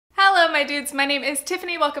my dudes, my name is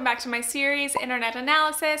Tiffany. Welcome back to my series, Internet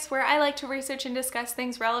Analysis, where I like to research and discuss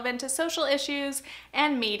things relevant to social issues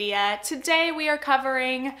and media. Today we are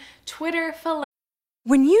covering Twitter philanthropy.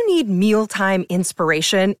 When you need mealtime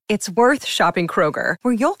inspiration, it's worth shopping Kroger,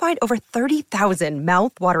 where you'll find over 30,000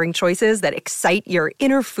 mouth-watering choices that excite your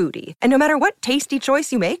inner foodie. And no matter what tasty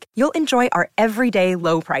choice you make, you'll enjoy our everyday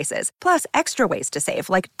low prices, plus extra ways to save,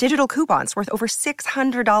 like digital coupons worth over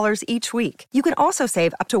 $600 each week. You can also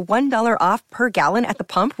save up to $1 off per gallon at the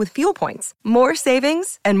pump with fuel points. More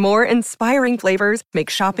savings and more inspiring flavors make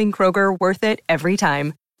shopping Kroger worth it every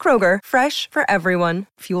time. Kroger, fresh for everyone.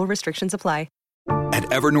 Fuel restrictions apply. At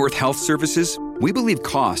Evernorth Health Services, we believe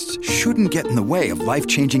costs shouldn't get in the way of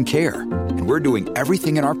life-changing care, and we're doing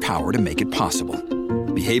everything in our power to make it possible.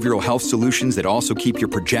 Behavioral health solutions that also keep your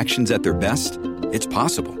projections at their best? It's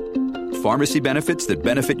possible. Pharmacy benefits that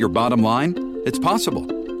benefit your bottom line? It's possible.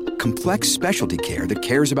 Complex specialty care that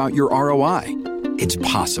cares about your ROI? It's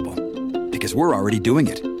possible. Because we're already doing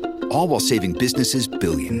it. All while saving businesses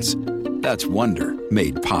billions. That's Wonder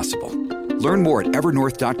made possible. Learn more at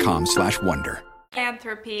evernorth.com/wonder.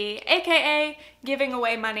 Philanthropy, aka giving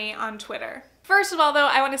away money on Twitter. First of all, though,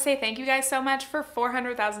 I want to say thank you guys so much for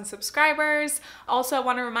 400,000 subscribers. Also, I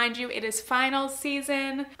want to remind you it is finals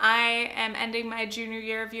season. I am ending my junior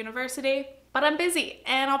year of university, but I'm busy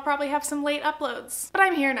and I'll probably have some late uploads. But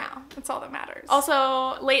I'm here now. That's all that matters.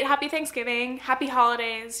 Also, late happy Thanksgiving, happy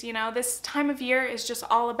holidays. You know, this time of year is just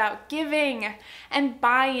all about giving and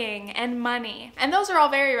buying and money. And those are all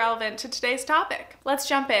very relevant to today's topic. Let's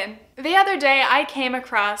jump in. The other day, I came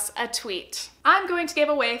across a tweet. I'm going to give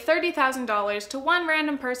away $30,000 to one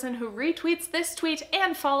random person who retweets this tweet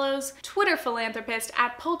and follows Twitter philanthropist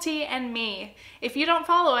at Pulte and me. If you don't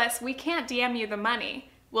follow us, we can't DM you the money.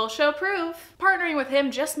 We'll show proof. Partnering with him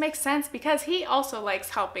just makes sense because he also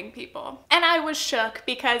likes helping people. And I was shook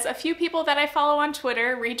because a few people that I follow on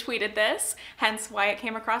Twitter retweeted this, hence why it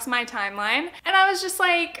came across my timeline. And I was just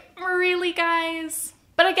like, really, guys?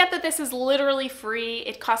 But I get that this is literally free.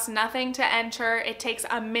 It costs nothing to enter. It takes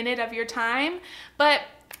a minute of your time, but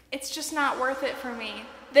it's just not worth it for me.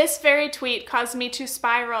 This very tweet caused me to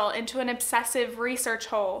spiral into an obsessive research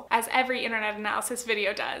hole, as every internet analysis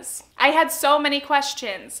video does. I had so many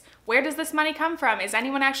questions. Where does this money come from? Is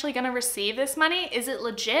anyone actually going to receive this money? Is it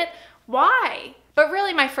legit? Why? But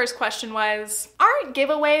really my first question was, aren't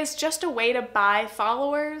giveaways just a way to buy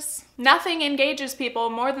followers? Nothing engages people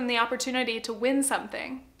more than the opportunity to win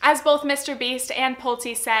something. As both Mr. Beast and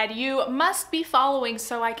Pulte said, you must be following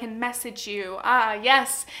so I can message you. Ah,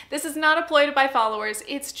 yes, this is not a ploy to buy followers,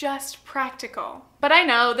 it's just practical. But I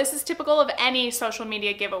know this is typical of any social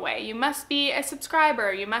media giveaway. You must be a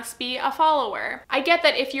subscriber, you must be a follower. I get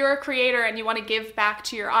that if you're a creator and you want to give back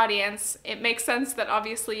to your audience, it makes sense that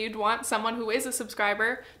obviously you'd want someone who is a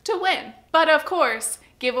subscriber to win. But of course,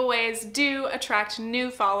 giveaways do attract new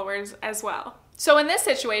followers as well. So in this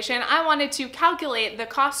situation, I wanted to calculate the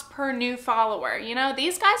cost per new follower. You know,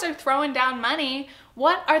 these guys are throwing down money.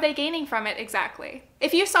 What are they gaining from it exactly?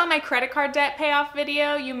 If you saw my credit card debt payoff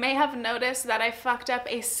video, you may have noticed that I fucked up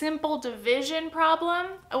a simple division problem.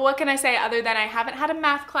 What can I say other than I haven't had a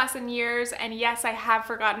math class in years, and yes, I have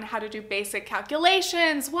forgotten how to do basic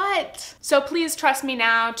calculations. What? So please trust me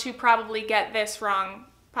now to probably get this wrong.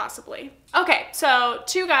 Possibly. Okay, so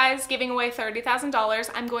two guys giving away $30,000.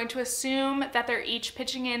 I'm going to assume that they're each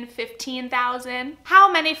pitching in $15,000. How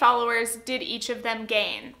many followers did each of them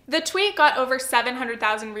gain? The tweet got over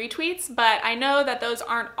 700,000 retweets, but I know that those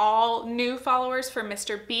aren't all new followers for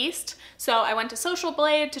Mr. Beast. So I went to Social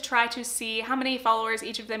Blade to try to see how many followers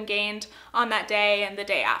each of them gained on that day and the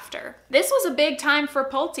day after. This was a big time for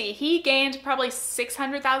Pulte. He gained probably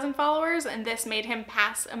 600,000 followers, and this made him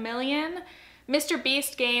pass 1 million. Mr.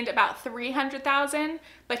 Beast gained about 300,000,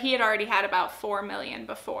 but he had already had about 4 million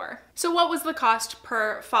before. So what was the cost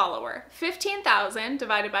per follower? 15,000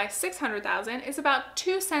 divided by 600,000 is about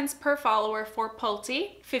 2 cents per follower for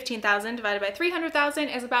Pulte. 15,000 divided by 300,000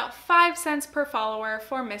 is about 5 cents per follower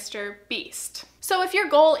for Mr. Beast. So if your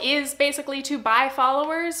goal is basically to buy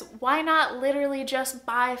followers, why not literally just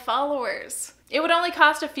buy followers? It would only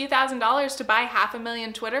cost a few $1,000s to buy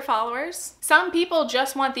 500,000 Twitter followers. Some people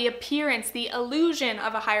just want the appearance, the illusion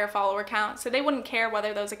of a higher follower count, so they wouldn't care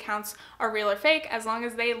whether those accounts are real or fake as long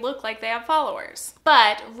as they look like they have followers.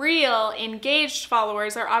 But real, engaged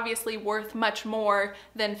followers are obviously worth much more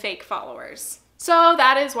than fake followers. So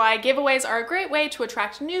that is why giveaways are a great way to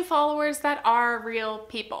attract new followers that are real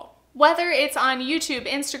people. Whether it's on YouTube,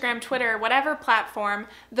 Instagram, Twitter, whatever platform,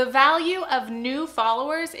 the value of new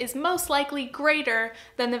followers is most likely greater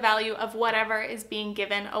than the value of whatever is being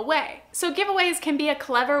given away. So giveaways can be a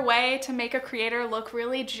clever way to make a creator look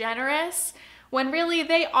really generous when really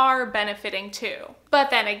they are benefiting too. But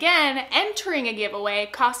then again, entering a giveaway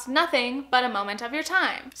costs nothing but a moment of your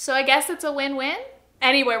time. So I guess it's a win-win?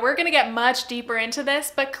 Anyway, we're gonna get much deeper into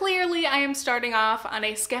this, but clearly I am starting off on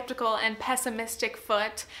a skeptical and pessimistic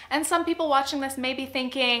foot, and some people watching this may be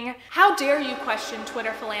thinking, how dare you question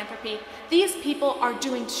Twitter philanthropy? These people are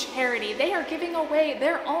doing charity. They are giving away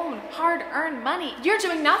their own hard-earned money. You're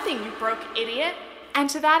doing nothing, you broke idiot. And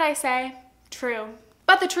to that I say, true.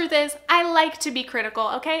 But the truth is, I like to be critical,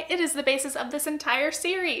 okay? It is the basis of this entire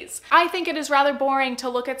series. I think it is rather boring to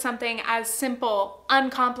look at something as simple,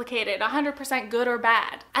 uncomplicated, 100% good or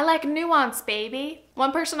bad. I like nuance, baby.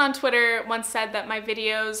 One person on Twitter once said that my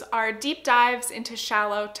videos are deep dives into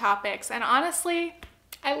shallow topics, and honestly,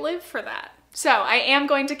 I live for that. So I am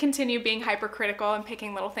going to continue being hypercritical and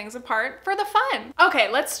picking little things apart for the fun.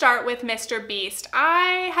 Okay, let's start with Mr. Beast.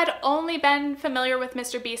 I had only been familiar with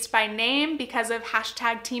Mr. Beast by name because of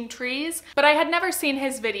 #TeamTrees, but I had never seen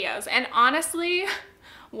his videos. And honestly,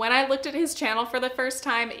 when I looked at his channel for the first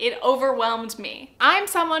time, it overwhelmed me. I'm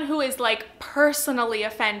someone who is like personally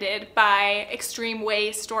offended by extreme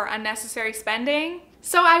waste or unnecessary spending,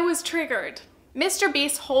 so I was triggered. Mr.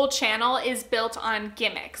 Beast's whole channel is built on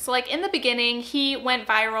gimmicks. Like in the beginning, he went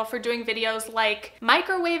viral for doing videos like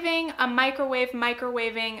microwaving a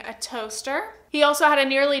microwaving a toaster. He also had a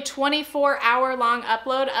nearly 24-hour long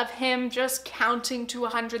upload of him just counting to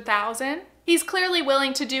 100,000. He's clearly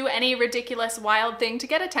willing to do any ridiculous wild thing to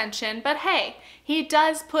get attention, but hey, he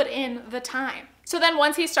does put in the time. So then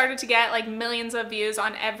once he started to get like millions of views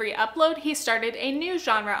on every upload, he started a new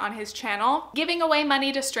genre on his channel, giving away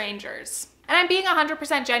money to strangers. And I'm being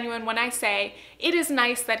 100% genuine when I say it is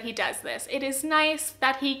nice that he does this. It is nice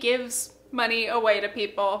that he gives money away to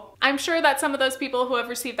people. I'm sure that some of those people who have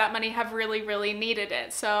received that money have really, really needed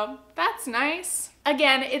it. So that's nice.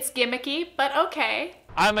 Again, it's gimmicky, but okay.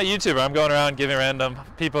 I'm a YouTuber. I'm going around giving random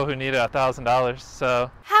people who need $1,000,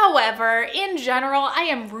 so. However, in general, I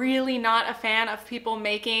am really not a fan of people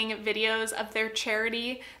making videos of their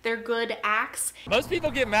charity, their good acts. Most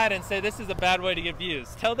people get mad and say this is a bad way to get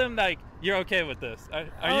views. Tell them like you're okay with this. Are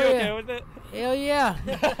you okay with it? Hell yeah.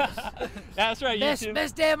 That's right, YouTube.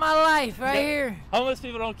 Best day of my life right here. Homeless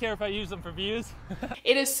people don't care if I use them for views.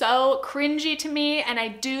 It is so cringy to me, and I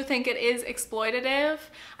do think it is exploitative.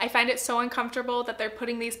 I find it so uncomfortable that they're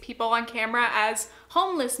putting these people on camera as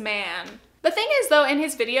homeless man. The thing is though, in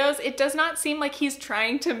his videos, it does not seem like he's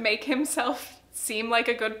trying to make himself seem like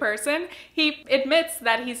a good person. He admits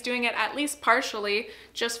that he's doing it at least partially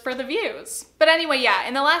just for the views. But anyway, yeah,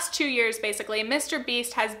 in the last 2 years basically, Mr.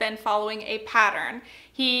 Beast has been following a pattern.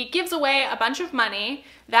 He gives away a bunch of money,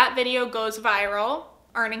 that video goes viral,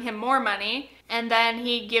 earning him more money, and then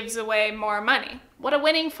he gives away more money. What a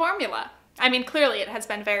winning formula. I mean, clearly it has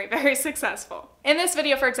been very, very successful. In this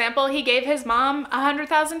video, for example, he gave his mom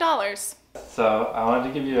 $100,000. So I wanted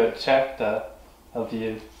to give you a check to help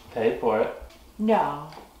you pay for it. No.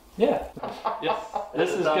 Yeah. Yes.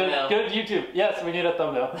 This is good YouTube. Yes, we need a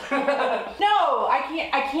thumbnail. No,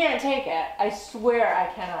 I can't take it. I swear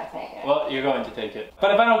I cannot take it. Well, you're going to take it.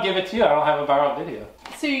 But if I don't give it to you, I don't have a viral video.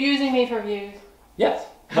 So you're using me for views? Yes.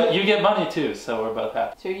 But you get money too, so we're both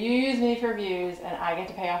happy. So you use me for views and I get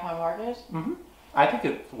to pay off my mortgage? Mm-hmm. I think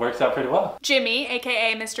it works out pretty well. Jimmy,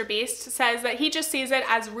 aka Mr. Beast, says that he just sees it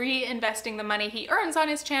as reinvesting the money he earns on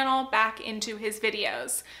his channel back into his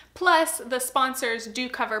videos. Plus, the sponsors do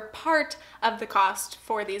cover part of the cost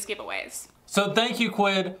for these giveaways. So thank you,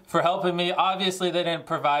 Quid, for helping me. Obviously, they didn't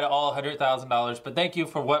provide all $100,000, but thank you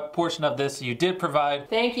for what portion of this you did provide.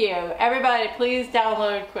 Thank you. Everybody, please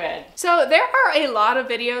download Quid. So there are a lot of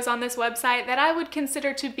videos on this website that I would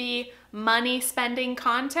consider to be money spending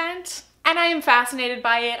content. And I am fascinated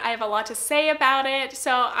by it. I have a lot to say about it.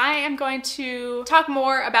 So I am going to talk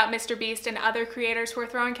more about Mr. Beast and other creators who are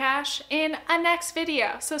throwing cash in a next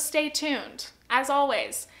video. So stay tuned. As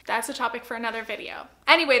always, that's a topic for another video.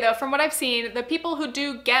 Anyway though, from what I've seen, the people who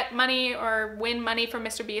do get money or win money from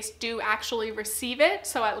Mr. Beast do actually receive it.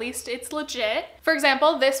 So at least it's legit. For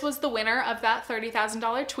example, this was the winner of that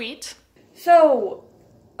 $30,000 tweet. So,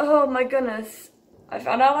 oh my goodness. I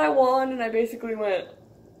found out I won and I basically went,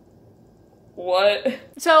 what?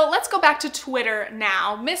 So let's go back to Twitter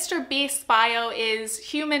now. Mr. Beast's bio is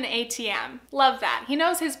human ATM. Love that. He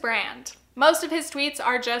knows his brand. Most of his tweets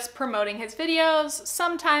are just promoting his videos.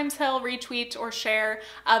 Sometimes he'll retweet or share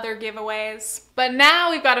other giveaways. But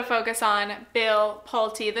now we've got to focus on Bill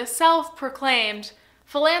Pulte, the self-proclaimed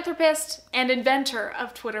philanthropist and inventor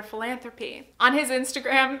of Twitter philanthropy. On his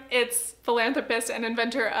Instagram, it's philanthropist and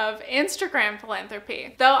inventor of Instagram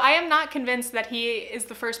philanthropy. Though I am not convinced that he is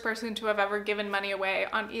the first person to have ever given money away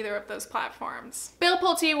on either of those platforms. Bill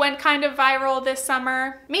Pulte went kind of viral this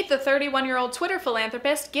summer. Meet the 31-year-old Twitter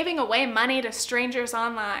philanthropist giving away money to strangers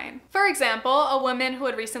online. For example, a woman who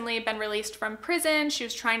had recently been released from prison, she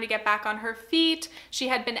was trying to get back on her feet. She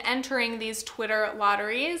had been entering these Twitter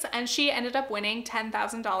lotteries and she ended up winning $10,000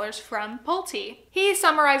 from Pulte. He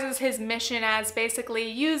summarizes his mission as basically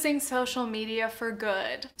using social media for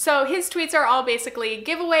good. So his tweets are all basically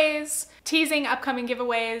giveaways, teasing upcoming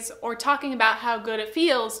giveaways, or talking about how good it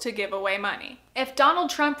feels to give away money. If Donald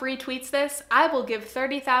Trump retweets this, I will give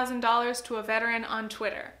 $30,000 to a veteran on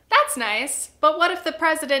Twitter. That's nice, but what if the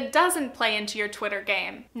president doesn't play into your Twitter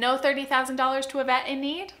game? No $30,000 to a vet in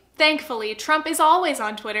need? Thankfully, Trump is always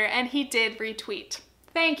on Twitter and he did retweet.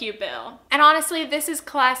 Thank you, Bill. And honestly, this is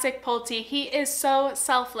classic Pulte. He is so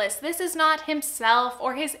selfless. This is not himself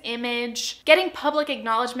or his image. Getting public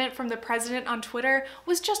acknowledgement from the president on Twitter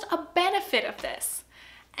was just a benefit of this,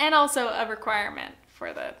 and also a requirement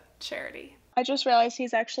for the charity. I just realized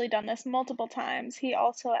he's actually done this multiple times. He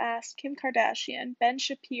also asked Kim Kardashian, Ben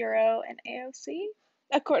Shapiro, and AOC.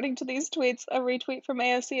 According to these tweets, a retweet from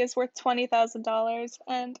AOC is worth $20,000,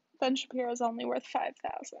 and Ben Shapiro is only worth $5,000.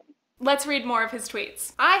 Let's read more of his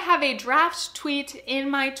tweets. I have a draft tweet in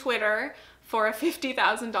my Twitter for a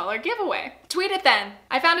 $50,000 giveaway. Tweet it then.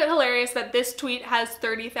 I found it hilarious that this tweet has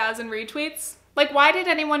 30,000 retweets. Like, why did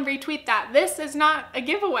anyone retweet that? This is not a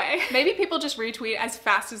giveaway. Maybe people just retweet as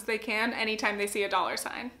fast as they can anytime they see a dollar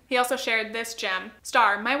sign. He also shared this gem.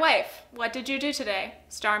 Star, my wife. What did you do today?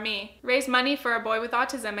 Star me. Raised money for a boy with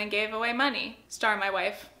autism and gave away money. Star my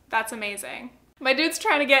wife. That's amazing. My dude's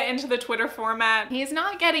trying to get into the Twitter format. He's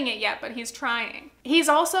not getting it yet, but he's trying. He's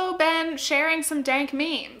also been sharing some dank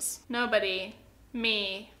memes. Nobody.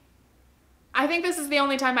 Me. I think this is the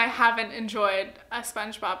only time I haven't enjoyed a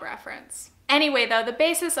SpongeBob reference. Anyway, though, the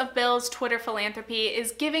basis of Bill's Twitter philanthropy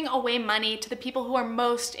is giving away money to the people who are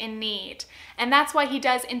most in need. And that's why he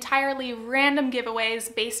does entirely random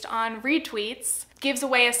giveaways based on retweets, gives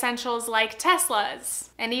away essentials like Teslas,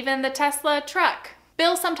 and even the Tesla truck.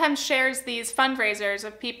 Bill sometimes shares these fundraisers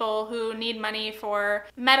of people who need money for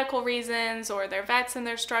medical reasons or their vets and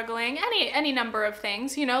they're struggling, any number of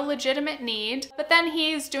things, you know, legitimate need. But then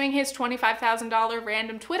he's doing his $25,000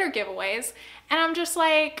 random Twitter giveaways, and I'm just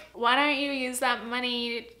like, why don't you use that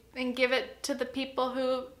money and give it to the people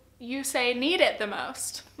who you say need it the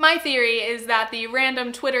most? My theory is that the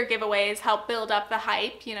random Twitter giveaways help build up the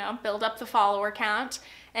hype, you know, build up the follower count,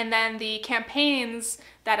 and then the campaigns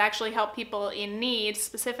that actually help people in need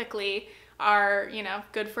specifically are, you know,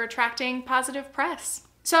 good for attracting positive press.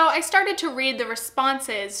 So I started to read the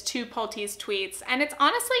responses to Pulte's tweets, and it's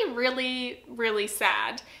honestly really, really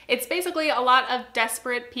sad. It's basically a lot of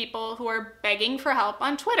desperate people who are begging for help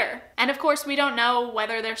on Twitter. And of course, we don't know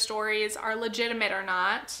whether their stories are legitimate or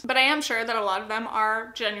not, but I am sure that a lot of them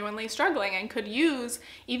are genuinely struggling and could use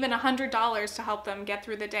even $100 to help them get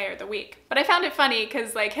through the day or the week. But I found it funny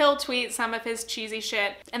because, like, he'll tweet some of his cheesy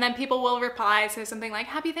shit, and then people will reply, say something like,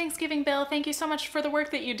 "Happy Thanksgiving, Bill. Thank you so much for the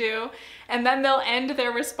work that you do." And then they'll end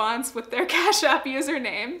their response with their Cash App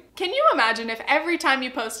username. Can you imagine if every time you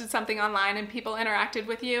posted something online and people interacted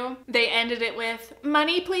with you, they ended it with,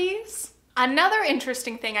 "Money, please"? Another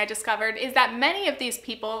interesting thing I discovered is that many of these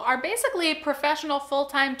people are basically professional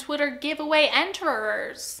full-time Twitter giveaway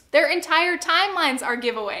enterers. Their entire timelines are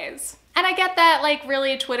giveaways. And I get that, like,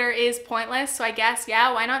 really Twitter is pointless, so I guess,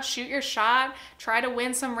 yeah, why not shoot your shot, try to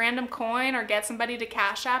win some random coin or get somebody to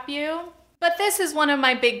Cash App you? But this is one of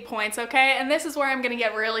my big points, okay? And this is where I'm gonna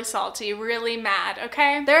get really salty, really mad,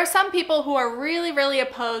 okay? There are some people who are really, really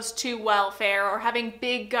opposed to welfare or having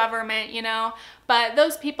big government, you know? But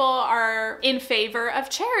those people are in favor of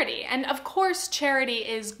charity. And of course, charity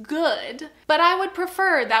is good, but I would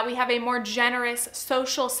prefer that we have a more generous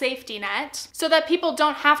social safety net so that people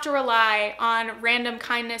don't have to rely on random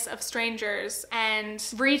kindness of strangers and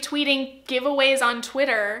retweeting giveaways on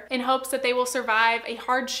Twitter in hopes that they will survive a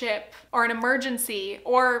hardship or an emergency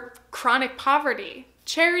or chronic poverty.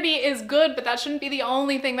 Charity is good, but that shouldn't be the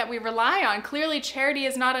only thing that we rely on. Clearly, charity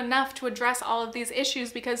is not enough to address all of these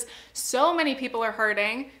issues because so many people are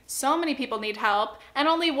hurting, so many people need help, and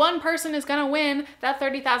only one person is gonna win that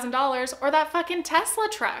 $30,000 or that fucking Tesla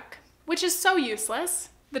truck, which is so useless.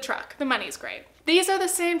 The truck, the money's great. These are the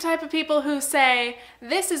same type of people who say,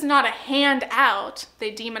 this is not a handout.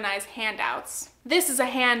 They demonize handouts. This is a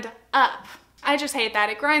hand up. I just hate that.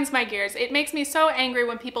 It grinds my gears. It makes me so angry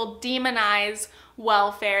when people demonize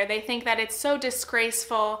welfare. They think that it's so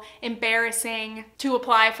disgraceful, embarrassing to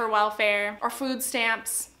apply for welfare or food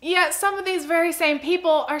stamps. Yet some of these very same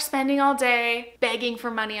people are spending all day begging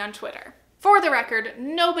for money on Twitter. For the record,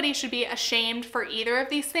 nobody should be ashamed for either of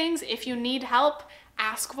these things. If you need help,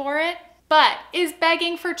 ask for it. But is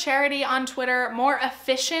begging for charity on Twitter more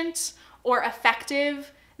efficient or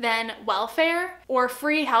effective than welfare or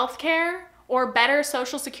free healthcare or better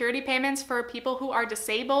social security payments for people who are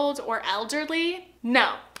disabled or elderly?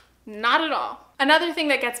 No, not at all. Another thing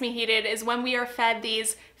that gets me heated is when we are fed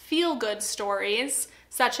these feel-good stories,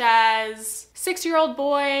 such as 6-year-old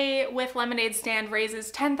boy with lemonade stand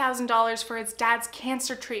raises $10,000 for his dad's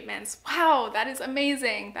cancer treatments. Wow, that is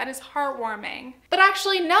amazing. That is heartwarming. But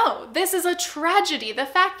actually, no, this is a tragedy. The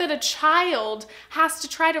fact that a child has to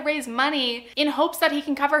try to raise money in hopes that he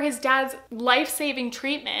can cover his dad's life-saving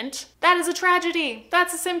treatment, that is a tragedy.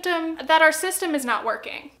 That's a symptom that our system is not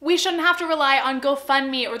working. We shouldn't have to rely on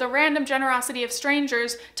GoFundMe or the random generosity of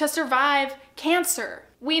strangers to survive cancer.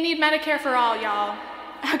 We need Medicare for all, y'all.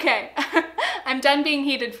 Okay, I'm done being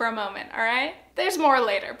heated for a moment, all right? There's more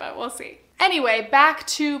later, but we'll see. Anyway, back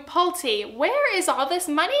to Pulte. Where is all this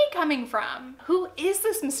money coming from? Who is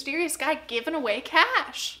this mysterious guy giving away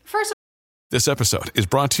cash? This episode is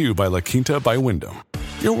brought to you by La Quinta by Wyndham.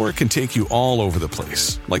 Your work can take you all over the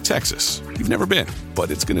place, like Texas. You've never been,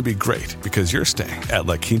 but it's going to be great because you're staying at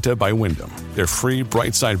La Quinta by Wyndham. Their free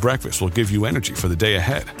Bright Side breakfast will give you energy for the day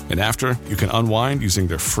ahead. And after, you can unwind using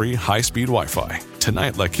their free high-speed Wi-Fi.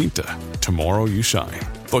 Tonight, La Quinta. Tomorrow, you shine.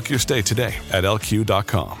 Book your stay today at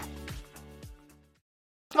lq.com.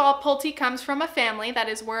 First of all, Pulte comes from a family that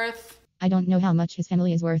is worth... I don't know how much his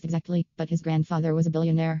family is worth exactly, but his grandfather was a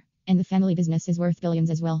billionaire, and the family business is worth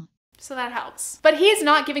billions as well. So that helps. But he's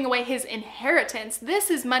not giving away his inheritance. This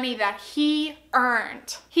is money that he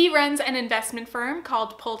earned. He runs an investment firm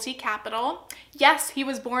called Pulte Capital. Yes, he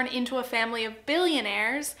was born into a family of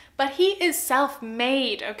billionaires, but he is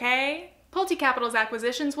self-made, okay? Pulte Capital's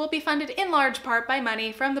acquisitions will be funded in large part by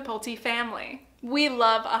money from the Pulte family. We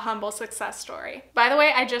love a humble success story. By the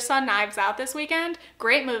way, I just saw Knives Out this weekend.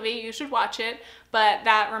 Great movie, you should watch it. But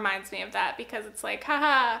that reminds me of that because it's like,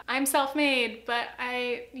 haha, I'm self-made, but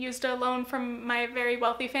I used a loan from my very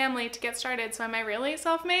wealthy family to get started, so am I really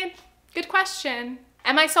self-made? Good question.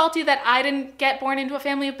 Am I salty that I didn't get born into a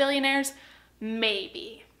family of billionaires?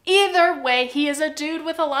 Maybe. Either way, he is a dude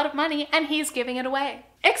with a lot of money and he's giving it away.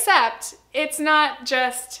 Except it's not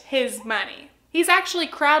just his money. He's actually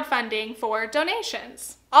crowdfunding for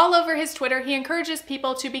donations. All over his Twitter, he encourages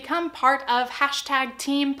people to become part of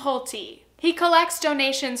 #TeamPulte. He collects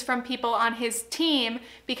donations from people on his team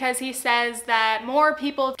because he says that more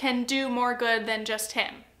people can do more good than just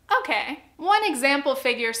him. Okay. One example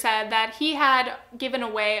figure said that he had given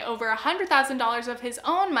away over $100,000 of his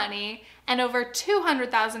own money and over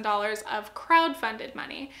 $200,000 of crowdfunded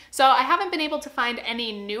money. So I haven't been able to find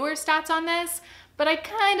any newer stats on this, but I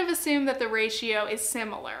kind of assume that the ratio is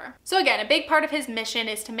similar. So again, a big part of his mission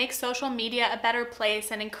is to make social media a better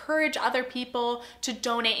place and encourage other people to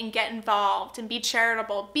donate and get involved and be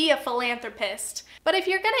charitable, be a philanthropist. But if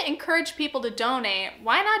you're gonna encourage people to donate,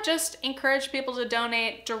 why not just encourage people to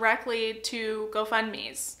donate directly to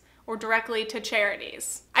GoFundMes or directly to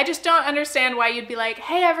charities? I just don't understand why you'd be like,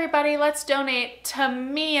 hey everybody, let's donate to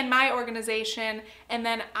me and my organization, and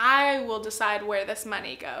then I will decide where this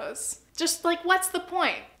money goes. Just like, what's the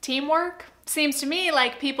point? Teamwork? Seems to me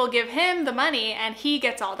like people give him the money and he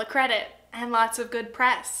gets all the credit and lots of good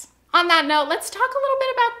press. On that note, let's talk a little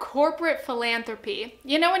bit about corporate philanthropy.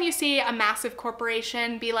 You know when you see a massive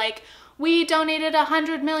corporation be like, we donated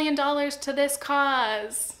 $100 million to this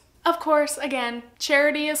cause. Of course, again,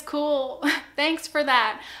 charity is cool. Thanks for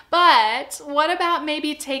that. But what about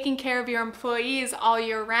maybe taking care of your employees all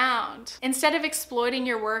year round? Instead of exploiting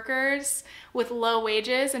your workers with low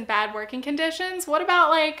wages and bad working conditions, what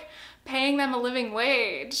about like paying them a living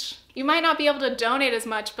wage? You might not be able to donate as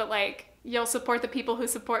much, but like you'll support the people who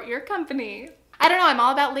support your company. I don't know, I'm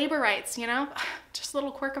all about labor rights, you know? Just a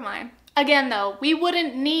little quirk of mine. Again though, we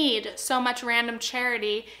wouldn't need so much random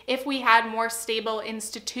charity if we had more stable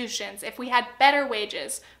institutions, if we had better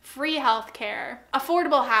wages, free healthcare,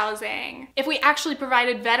 affordable housing, if we actually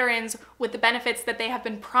provided veterans with the benefits that they have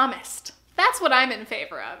been promised. That's what I'm in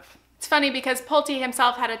favor of. It's funny because Pulte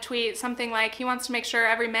himself had a tweet, something like he wants to make sure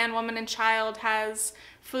every man, woman, and child has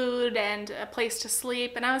food and a place to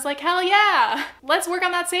sleep, and I was like, hell yeah! Let's work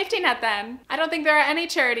on that safety net then. I don't think there are any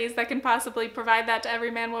charities that can possibly provide that to every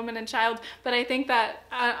man, woman, and child, but I think that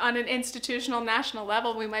on an institutional, national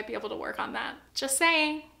level, we might be able to work on that. Just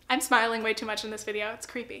saying. I'm smiling way too much in this video, it's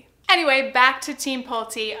creepy. Anyway, back to Team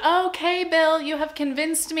Pulte. Okay, Bill, you have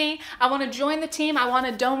convinced me. I want to join the team. I want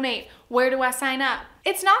to donate. Where do I sign up?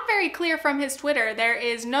 It's not very clear from his Twitter. There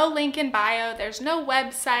is no link in bio. There's no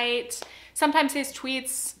website. Sometimes his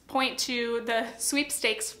tweets point to the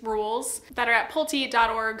sweepstakes rules that are at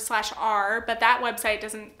pulte.org/r, but that website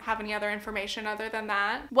doesn't have any other information other than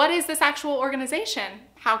that. What is this actual organization?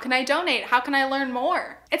 How can I donate? How can I learn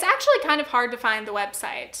more? It's actually kind of hard to find the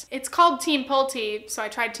website. It's called Team Pulte, so I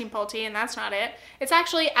tried Team Pulte and that's not it. It's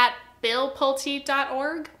actually at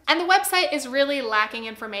billpulte.org. And the website is really lacking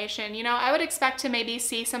information. You know, I would expect to maybe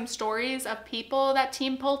see some stories of people that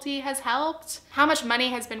Team Pulte has helped, how much money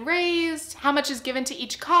has been raised, how much is given to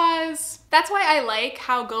each cause. That's why I like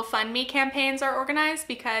how GoFundMe campaigns are organized,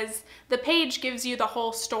 because the page gives you the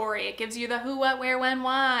whole story. It gives you the who, what, where, when,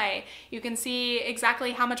 why. You can see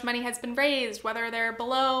exactly how much money has been raised, whether they're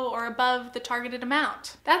below or above the targeted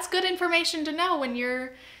amount. That's good information to know when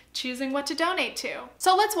you're choosing what to donate to.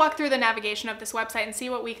 So let's walk through the navigation of this website and see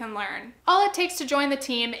what we can learn. All it takes to join the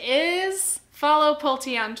team is follow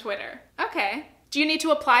Pulte on Twitter. Okay. Do you need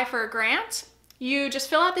to apply for a grant? You just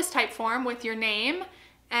fill out this type form with your name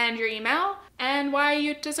and your email and why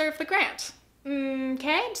you deserve the grant.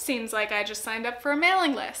 Okay, seems like I just signed up for a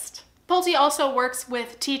mailing list. Pulte also works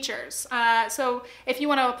with teachers. So if you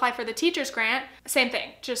want to apply for the teacher's grant, same thing,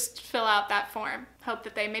 just fill out that form. Hope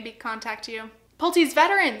that they maybe contact you. Pulte's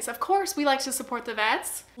veterans, of course, we like to support the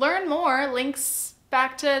vets. Learn more, links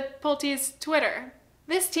back to Pulte's Twitter.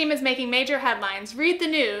 This team is making major headlines. Read the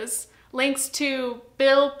news, links to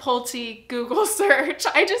Bill Pulte Google search.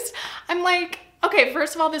 I'm like, okay,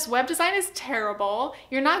 first of all, this web design is terrible.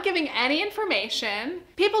 You're not giving any information.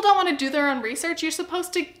 People don't want to do their own research. You're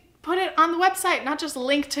supposed to put it on the website, not just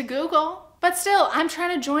link to Google. But still, I'm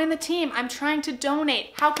trying to join the team. I'm trying to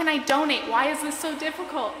donate. How can I donate? Why is this so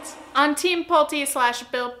difficult? On Team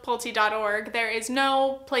Pulte/BillPulte.org, there is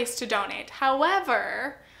no place to donate.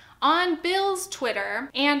 However, on Bill's Twitter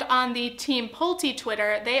and on the Team Pulte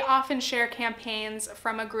Twitter, they often share campaigns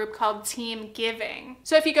from a group called Team Giving.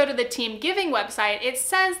 So if you go to the Team Giving website, it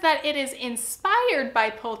says that it is inspired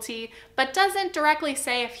by Pulte, but doesn't directly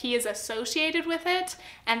say if he is associated with it,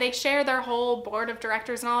 and they share their whole board of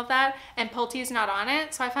directors and all of that, and Pulte's not on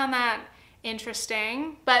it, so I found that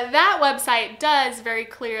interesting. But that website does very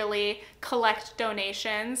clearly collect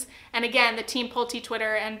donations. And again, the Team Pulte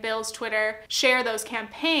Twitter and Bill's Twitter share those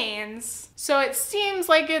campaigns. So it seems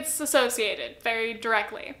like it's associated very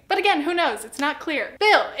directly. But again, who knows? It's not clear.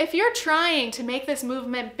 Bill, if you're trying to make this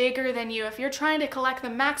movement bigger than you, if you're trying to collect the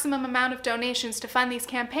maximum amount of donations to fund these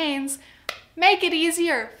campaigns, make it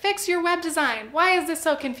easier. Fix your web design. Why is this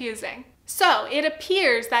so confusing? So it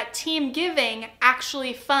appears that Team Giving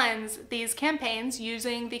actually funds these campaigns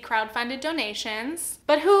using the crowdfunded donations.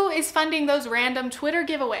 But who is funding those random Twitter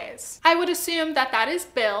giveaways? I would assume that that is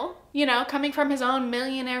Bill, you know, coming from his own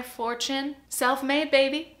millionaire fortune, self-made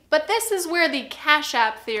baby. But this is where the Cash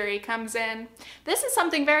App theory comes in. This is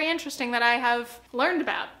something very interesting that I have learned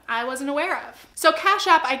about, I wasn't aware of. So Cash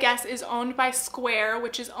App, I guess, is owned by Square,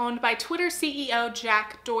 which is owned by Twitter CEO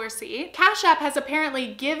Jack Dorsey. Cash App has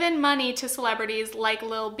apparently given money to celebrities like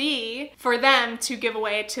Lil B for them to give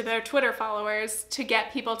away to their Twitter followers to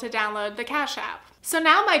get people to download the Cash App. So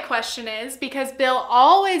now my question is, because Bill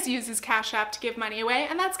always uses Cash App to give money away,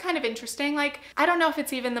 and that's kind of interesting, like, I don't know if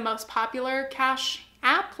it's even the most popular Cash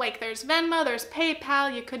app. Like, there's Venmo, there's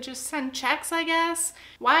PayPal, you could just send checks, I guess.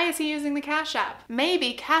 Why is he using the Cash App?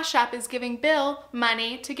 Maybe Cash App is giving Bill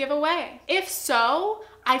money to give away. If so,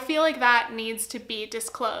 I feel like that needs to be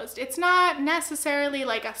disclosed. It's not necessarily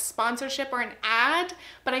like a sponsorship or an ad,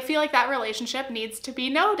 but I feel like that relationship needs to be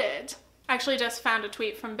noted. Actually just found a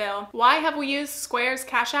tweet from Bill. Why have we used Square's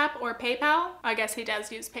Cash App or PayPal? I guess he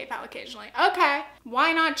does use PayPal occasionally. Okay.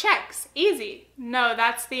 Why not checks? Easy. No,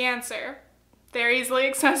 that's the answer. They're easily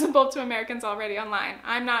accessible to Americans already online.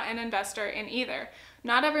 I'm not an investor in either.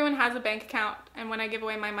 Not everyone has a bank account, and when I give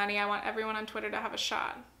away my money, I want everyone on Twitter to have a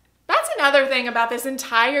shot. That's another thing about this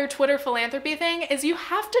entire Twitter philanthropy thing, is you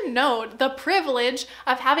have to note the privilege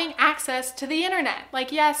of having access to the internet.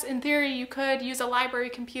 Like, yes, in theory, you could use a library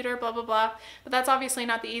computer, blah, blah, blah, but that's obviously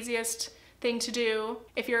not the easiest thing to do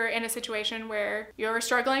if you're in a situation where you're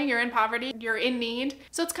struggling, you're in poverty, you're in need.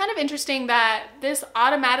 So it's kind of interesting that this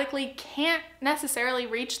automatically can't necessarily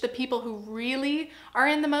reach the people who really are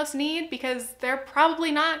in the most need, because they're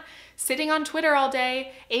probably not sitting on Twitter all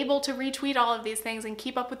day, able to retweet all of these things and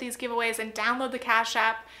keep up with these giveaways and download the Cash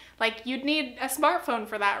App. Like, you'd need a smartphone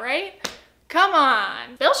for that, right? Come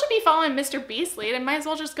on. Bill should be following Mr. Beast's lead and might as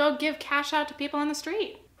well just go give cash out to people on the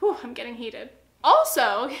street. Whew, I'm getting heated.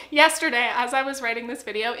 Also, yesterday, as I was writing this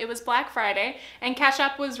video, it was Black Friday, and Cash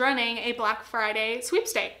App was running a Black Friday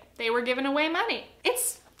sweepstake. They were giving away money.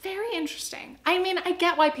 It's very interesting. I mean, I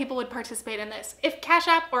get why people would participate in this. If Cash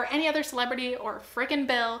App or any other celebrity or frickin'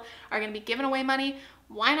 Bill are gonna be giving away money,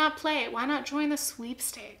 why not play it? Why not join the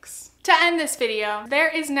sweepstakes? To end this video, there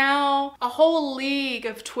is now a whole league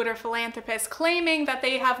of Twitter philanthropists claiming that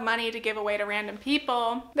they have money to give away to random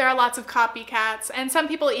people. There are lots of copycats, and some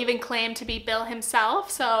people even claim to be Bill himself.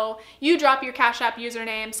 So you drop your Cash App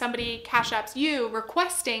username, somebody Cash Apps you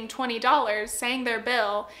requesting $20, saying they're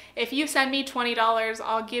Bill. If you send me $20,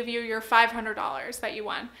 I'll give you your $500 that you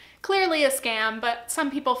won. Clearly a scam, but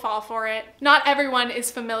some people fall for it. Not everyone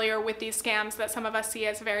is familiar with these scams that some of us see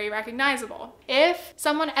as very recognizable. If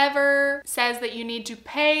someone ever says that you need to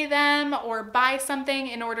pay them or buy something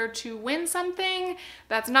in order to win something,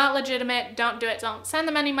 that's not legitimate. Don't do it. Don't send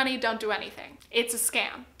them any money. Don't do anything. It's a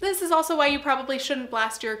scam. This is also why you probably shouldn't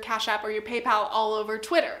blast your Cash App or your PayPal all over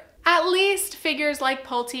Twitter. At least figures like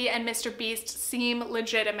Pulte and Mr. Beast seem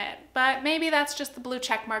legitimate, but maybe that's just the blue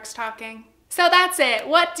check marks talking. So that's it.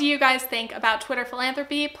 What do you guys think about Twitter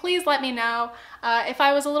philanthropy? Please let me know. If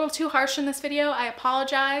I was a little too harsh in this video, I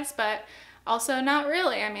apologize, but also not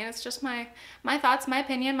really. I mean, it's just my thoughts, my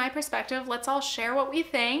opinion, my perspective. Let's all share what we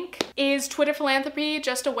think. Is Twitter philanthropy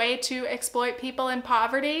just a way to exploit people in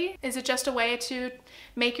poverty? Is it just a way to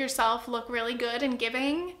make yourself look really good and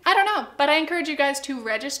giving? I don't know, but I encourage you guys to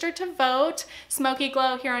register to vote. Smokey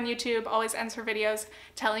Glow here on YouTube always ends her videos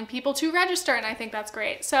telling people to register, and I think that's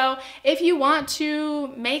great. So if you want to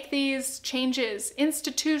make these changes,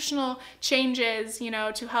 institutional changes, you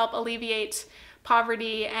know, to help alleviate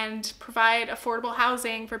poverty and provide affordable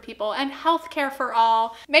housing for people and healthcare for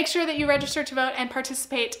all, make sure that you register to vote and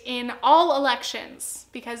participate in all elections,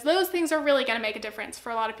 because those things are really going to make a difference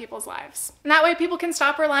for a lot of people's lives. And that way people can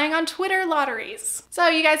stop relying on Twitter lotteries. So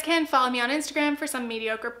you guys can follow me on Instagram for some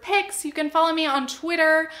mediocre pics. You can follow me on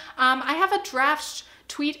Twitter. I have a draft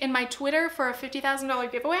tweet in my Twitter for a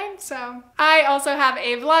 $50,000 giveaway. So I also have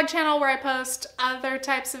a vlog channel where I post other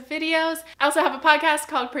types of videos. I also have a podcast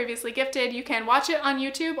called Previously Gifted. You can watch it on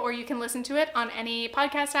YouTube or you can listen to it on any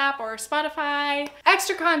podcast app or Spotify.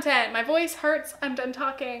 Extra content. My voice hurts. I'm done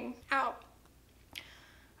talking. Ow.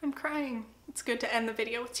 I'm crying. It's good to end the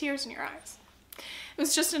video with tears in your eyes. It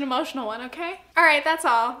was just an emotional one, okay? All right, that's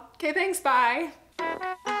all. Okay, thanks, bye.